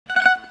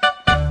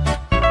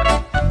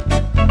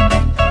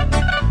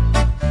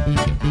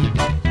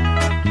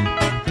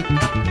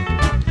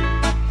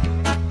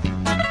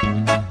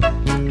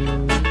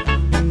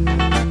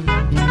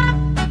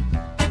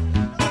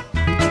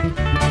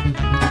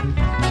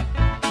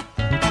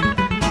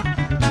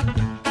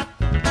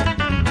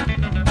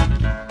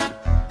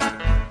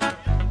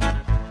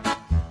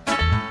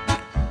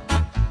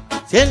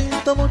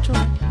Siento mucho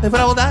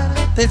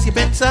defraudarte si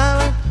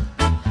pensaba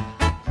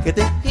que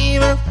te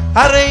ibas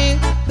a reír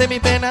de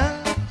mi pena.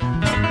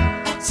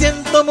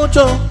 Siento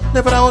mucho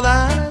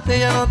defraudarte,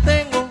 ya no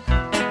tengo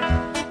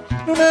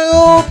ni una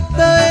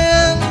gota de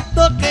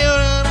llanto que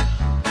llorar.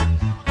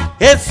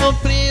 He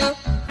sufrido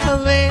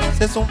tantas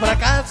veces un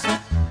fracaso,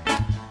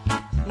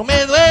 no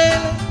me duele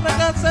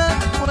fracasar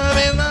una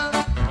vez más.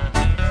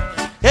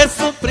 He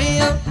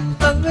sufrido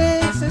tantas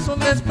veces un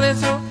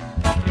desprecio,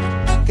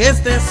 que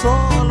este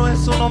solo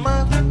es uno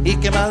más y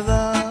que más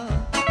da.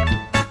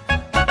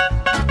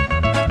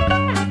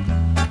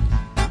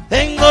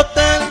 Tengo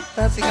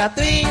tantas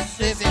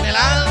cicatrices en el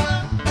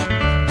alma,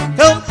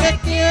 que aunque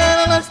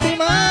quiera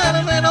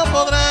lastimarme no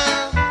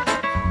podrá.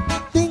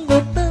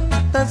 Tengo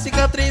tantas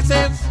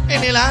cicatrices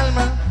en el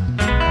alma,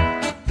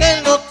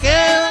 que no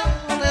queda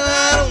de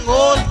dar un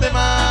golpe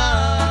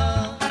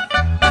más.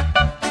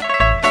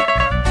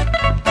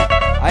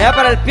 Allá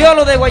para el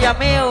Piolo de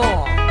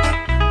Guayameo.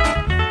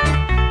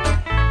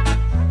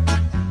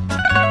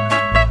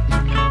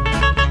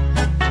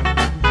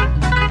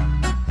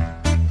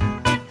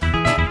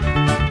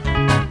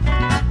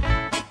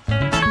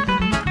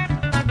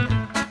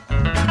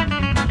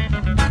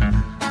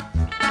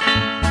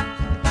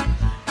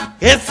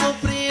 He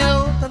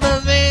sufrido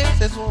tantas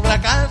veces un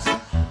fracaso,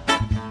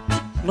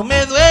 no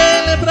me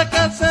duele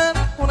fracasar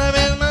una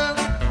vez más.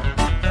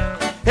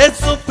 He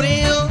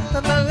sufrido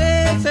tantas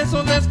veces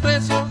un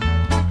desprecio,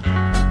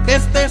 que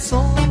este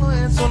solo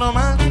es uno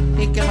más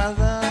y que más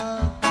da.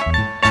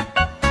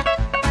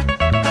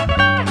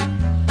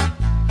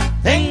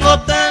 Tengo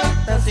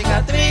tantas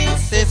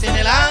cicatrices en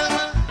el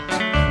alma,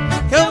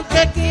 que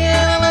aunque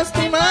quiera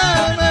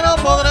lastimarme no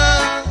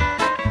podrá.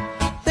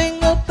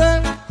 Tengo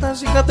tantas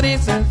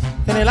cicatrices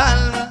en el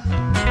alma,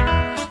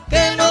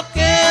 que no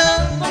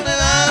queda donde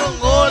dar un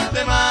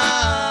golpe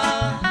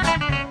más.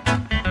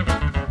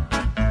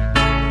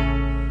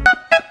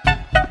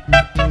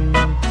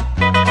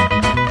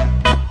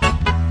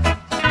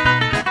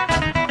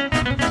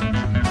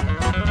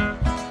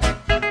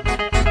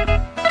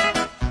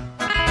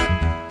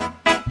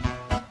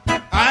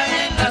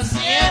 Ay, en la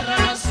sierra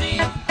nací,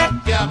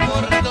 qué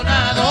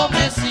afortunado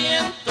me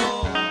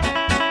siento.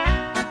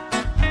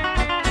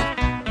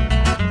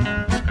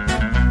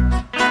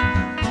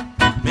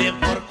 Me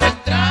forjó el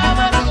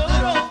trabajo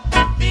duro,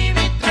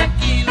 viví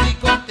tranquilo y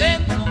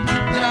contento.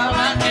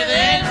 Trabajé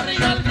del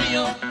río al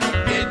río,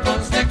 que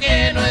conste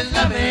que no es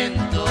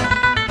lamento.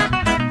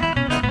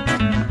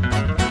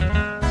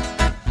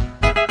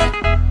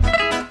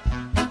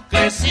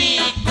 Crecí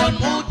con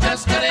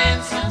muchas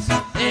carencias,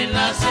 en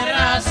la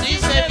sierra así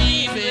se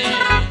vive.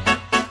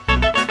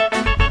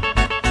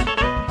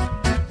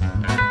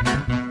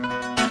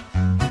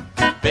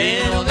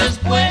 Pero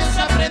después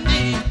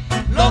aprendí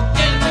lo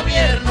que el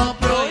gobierno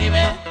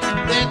prohíbe: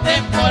 de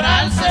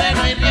temporal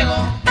sereno y riego,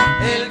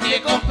 el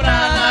que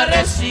compra la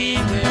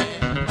recibe.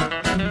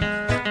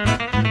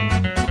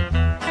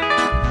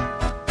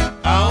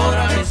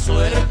 Ahora mi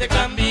suerte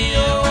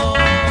cambió,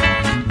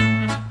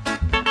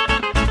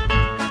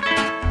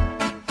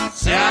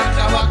 se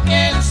acabó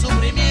aquel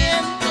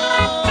sufrimiento.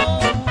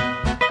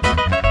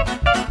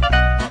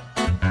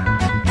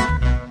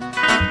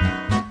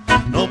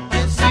 No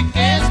piense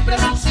que es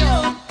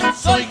presunción,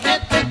 soy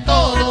gente en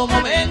todo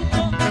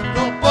momento.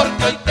 No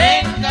porque hoy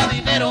tenga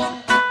dinero,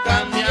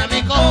 cambia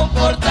mi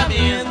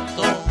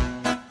comportamiento.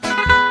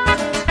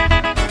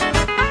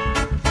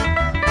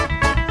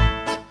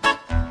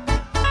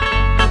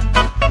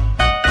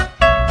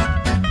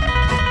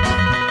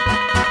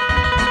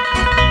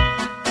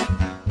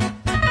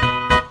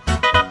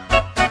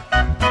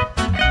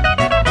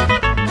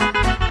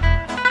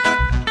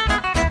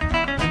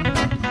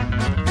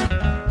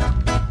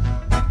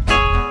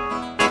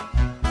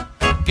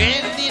 Que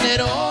el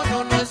dinero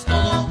no es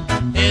todo,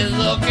 es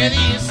lo que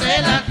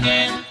dice la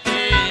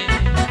gente.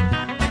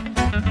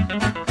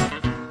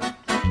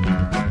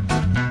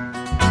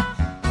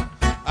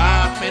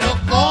 Ah, pero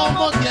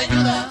cómo te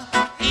ayuda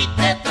y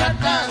te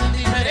tratan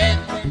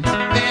diferente.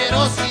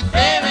 Pero si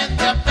te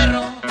vende a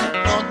perro,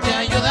 no te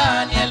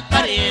ayuda ni el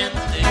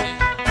pariente.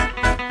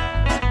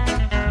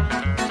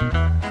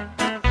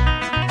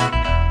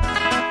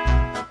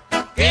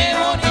 Qué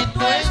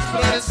bonito es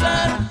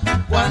progresar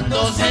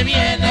cuando se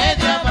viene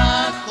de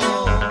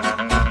abajo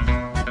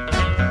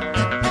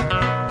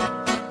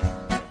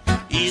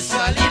y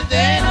salir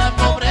de la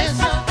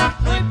pobreza,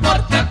 no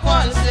importa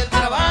cuál sea el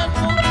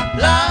trabajo.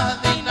 La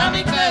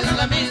dinámica es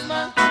la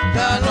misma,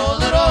 ya lo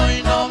duro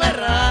y no me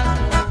rajo.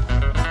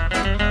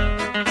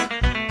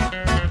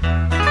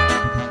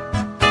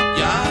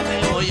 Ya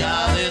me voy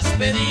a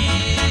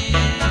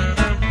despedir,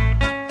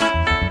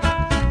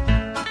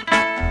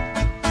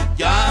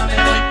 ya me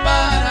voy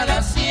para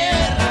la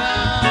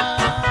sierra.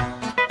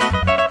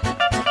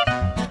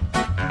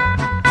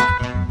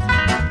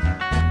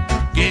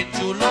 Qué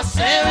chulos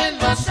se ven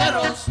los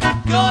cerros,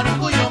 qué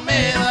orgullo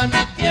me da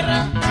mi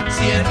tierra.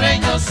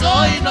 Sierreño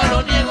soy, no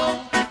lo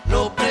niego,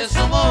 lo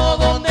presumo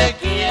donde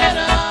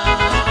quiera.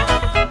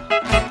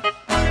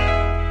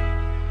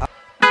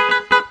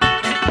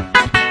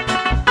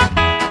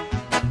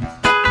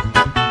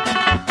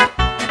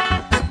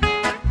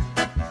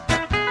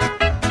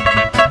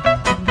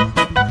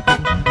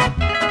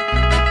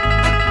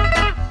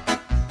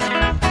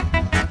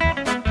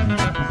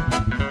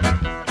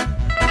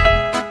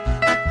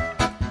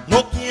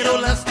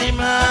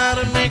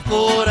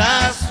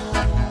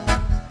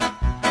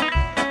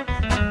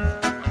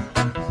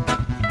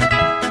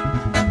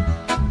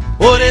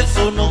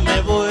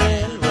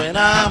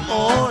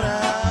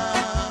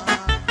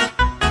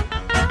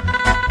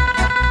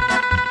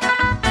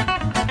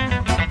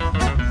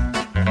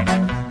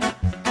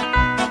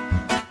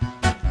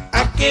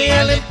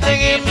 Aquella le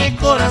entregué mi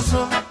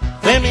corazón,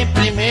 fue mi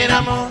primer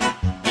amor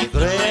y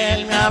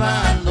cruel me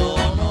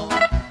abandonó.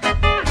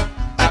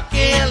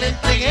 Aquella le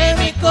entregué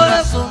mi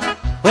corazón,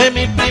 fue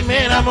mi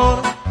primer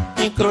amor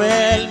y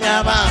cruel me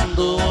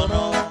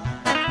abandonó.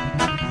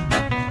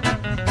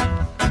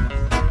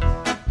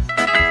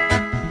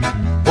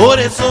 Por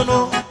eso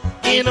no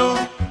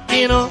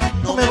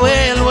me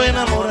vuelvo a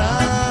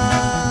enamorar.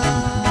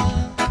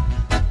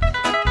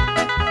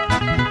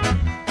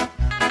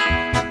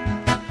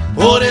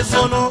 Por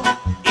eso no,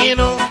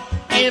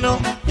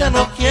 ya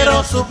no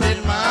quiero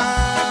sufrir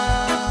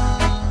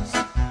más.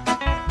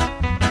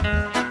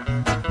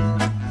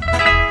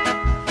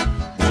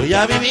 Voy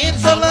a vivir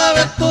solo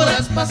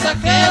aventuras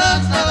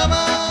pasajeras nada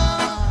más.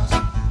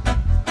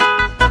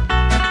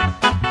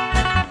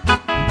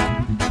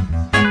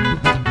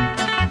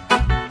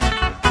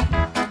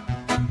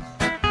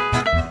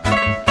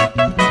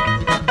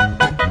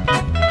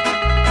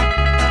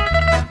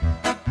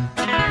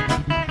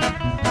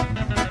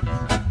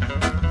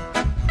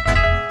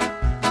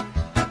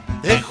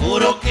 Te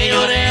juro que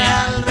lloré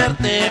al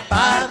verte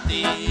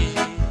partir.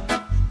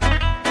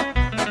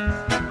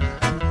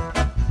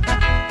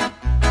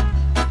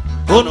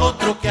 Con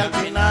otro que al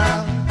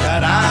final te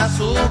hará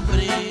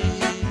sufrir.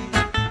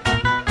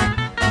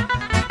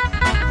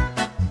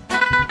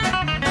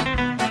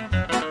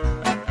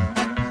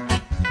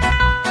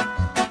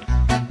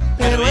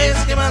 Pero es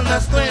que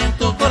mandas tú en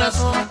tu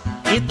corazón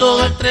y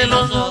todo entre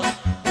los dos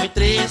muy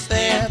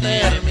triste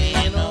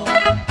terminó.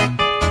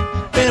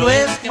 Pero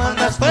es que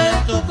mandas tú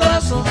en tu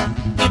corazón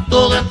y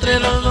todo entre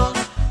los dos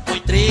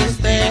muy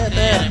triste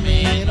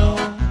terminó.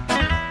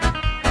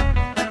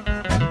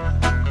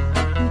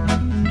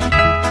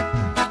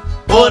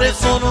 Por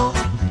eso no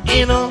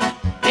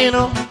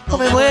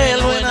me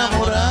vuelvo a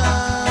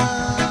enamorar.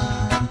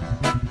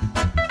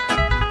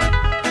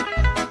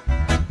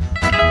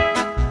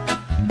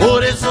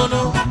 Por eso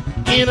no,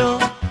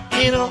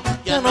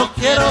 ya no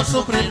quiero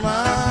sufrir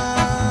más.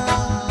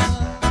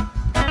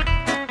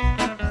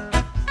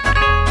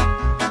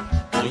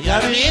 Voy a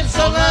vivir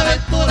solo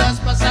aventuras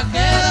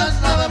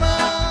pasajeras nada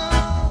más.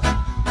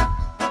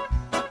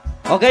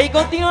 Ok,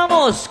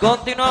 continuamos.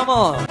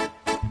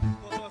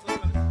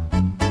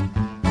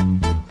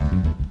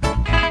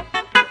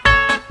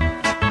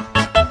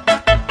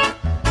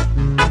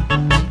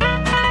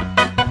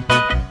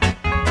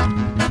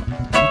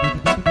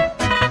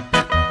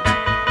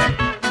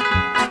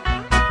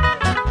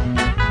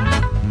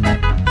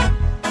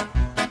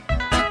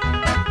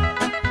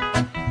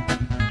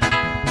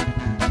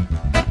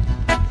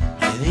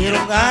 Me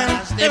dieron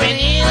ganas de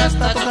venir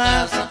hasta tu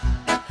casa,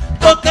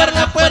 tocar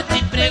la puerta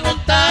y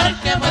preguntar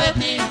qué fue de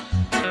ti.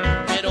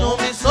 Pero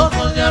mis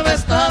ojos ya me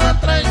estaban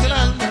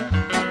traicionando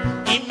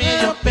y me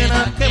dio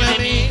pena que me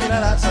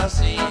miraras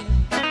así.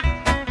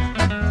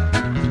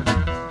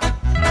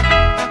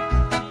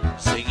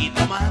 Seguí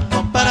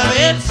tomando para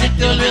ver si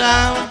te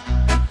olvidaba.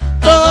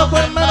 Todo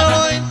fue en vano,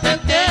 lo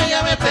intenté,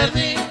 ya me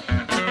perdí.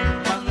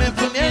 Más me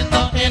fui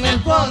viendo en el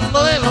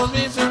fondo de los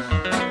vicios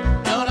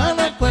y ahora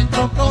no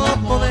encuentro cómo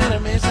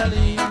poderme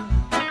salir.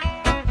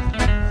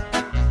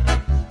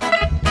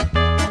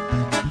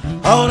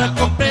 Ahora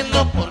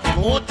comprendo por qué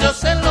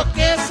muchos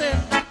enloquecen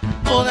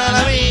toda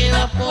la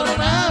vida por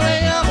una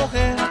bella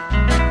mujer.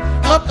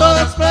 No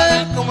todas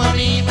pueden como a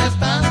mí me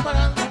están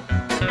pagando,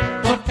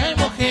 porque hay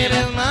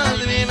mujeres más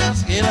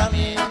divinas que la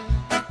mía.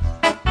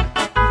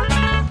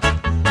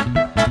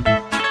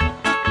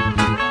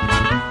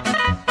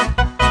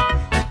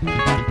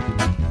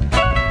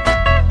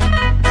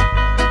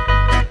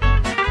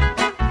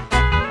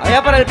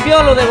 Allá para el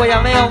piolo de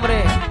Guayameo,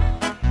 hombre.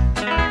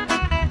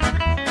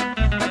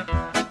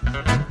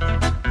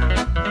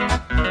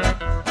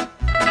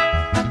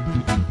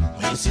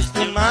 Me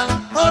hiciste mal,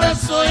 ahora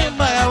soy un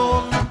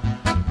vagabundo.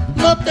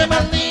 No te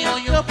maldigo,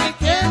 yo fui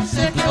quien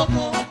se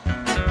equivocó,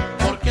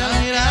 porque al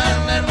mirar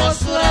la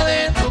hermosura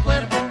de tu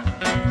cuerpo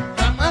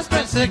jamás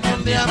pensé que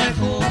un día me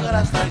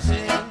jugaras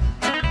traición.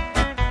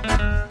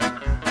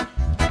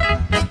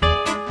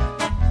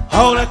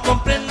 Ahora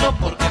comprendo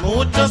por qué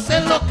muchos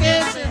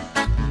enloquecen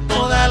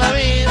toda la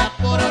vida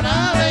por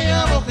una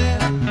bella mujer.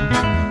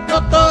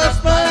 No todas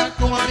pagan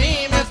como a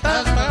mí me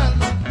estás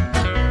pagando,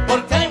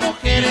 porque hay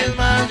mujeres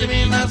más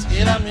divinas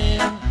que la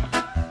mía.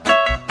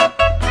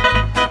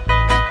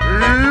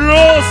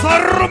 Los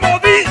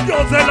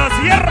armadillos de la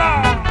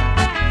sierra.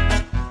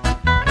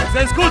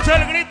 Se escucha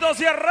el grito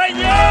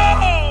sierreño.